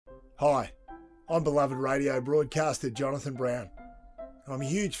Hi, I'm beloved radio broadcaster Jonathan Brown. I'm a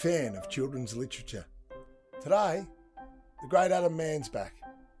huge fan of children's literature. Today, the great Adam Mansbach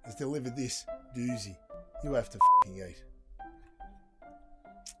has delivered this doozy you have to f***ing eat.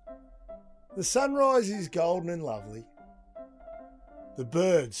 The sunrise is golden and lovely. The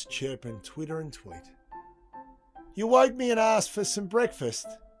birds chirp and twitter and tweet. You woke me and asked for some breakfast.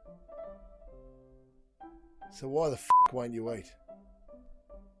 So why the f*** won't you eat?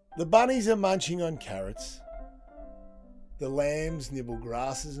 The bunnies are munching on carrots. The lambs nibble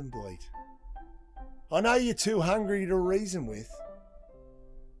grasses and bleat. I know you're too hungry to reason with,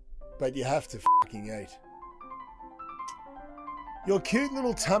 but you have to f***ing eat. Your cute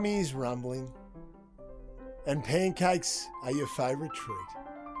little tummy is rumbling, and pancakes are your favourite treat.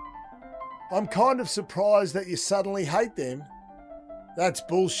 I'm kind of surprised that you suddenly hate them. That's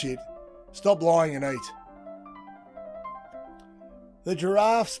bullshit. Stop lying and eat. The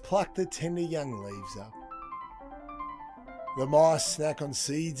giraffes pluck the tender young leaves up. The mice snack on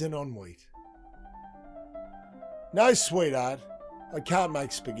seeds and on wheat. No, sweetheart, I can't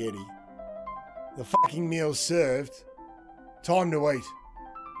make spaghetti. The fucking meal's served. Time to eat.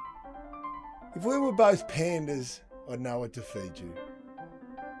 If we were both pandas, I'd know what to feed you.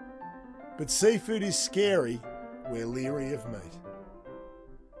 But seafood is scary, we're leery of meat.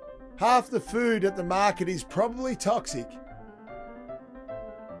 Half the food at the market is probably toxic.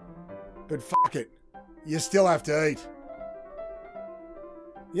 But fuck it, you still have to eat.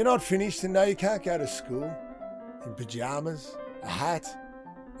 You're not finished and no, you can't go to school in pyjamas, a hat,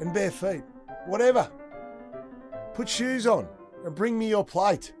 and bare feet. Whatever. Put shoes on and bring me your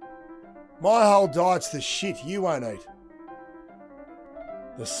plate. My whole diet's the shit you won't eat.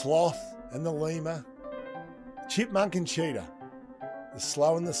 The sloth and the lemur, chipmunk and cheetah, the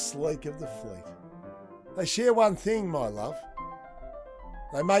slow and the sleek of the fleet. They share one thing, my love.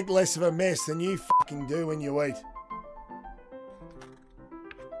 They make less of a mess than you fucking do when you eat.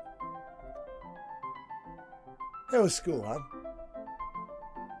 How was school, hon?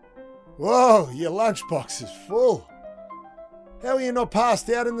 Whoa, your lunchbox is full. How are you not passed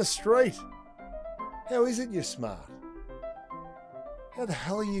out in the street? How is it you're smart? How the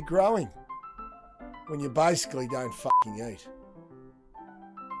hell are you growing when you basically don't fucking eat?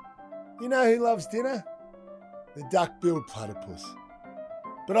 You know who loves dinner? The duck-billed platypus.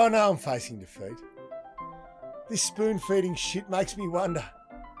 But I know I'm facing defeat. This spoon-feeding shit makes me wonder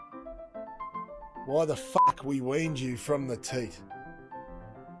why the fuck we weaned you from the teat.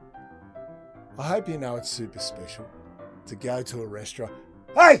 I hope you know it's super special to go to a restaurant.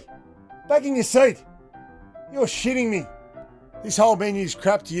 Hey! Back in your seat! You're shitting me. This whole menu's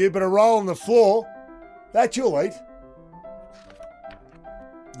crap to you, but a roll on the floor, that you'll eat.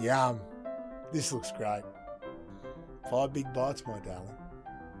 Yum. This looks great. 5 big bites, my darling.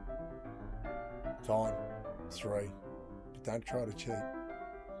 Fine. 3. But don't try to cheat.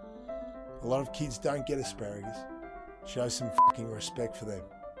 A lot of kids don't get asparagus. Show some fucking respect for them.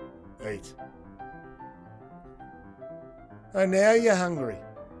 Eat. Oh, now you're hungry.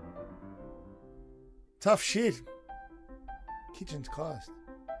 Tough shit. Kitchen's closed.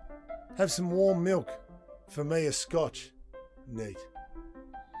 Have some warm milk. For me, a scotch. Neat.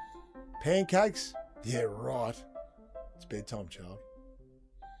 Pancakes? Yeah, right. It's bedtime, child.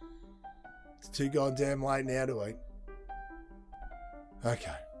 It's too goddamn late now to eat.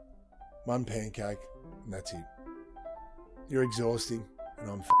 Okay. 1 pancake, and that's it. You're exhausting, and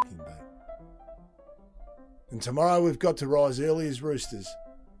I'm fucking beat. And tomorrow we've got to rise early as roosters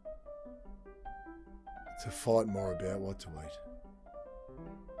to fight more about what to eat.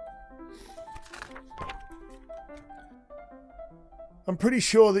 I'm pretty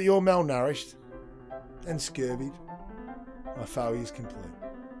sure that you're malnourished and scurvied. My failure is complete.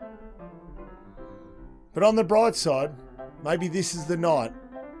 But on the bright side, maybe this is the night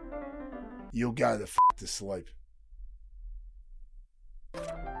you'll go the f*** to sleep.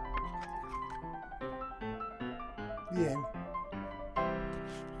 The end.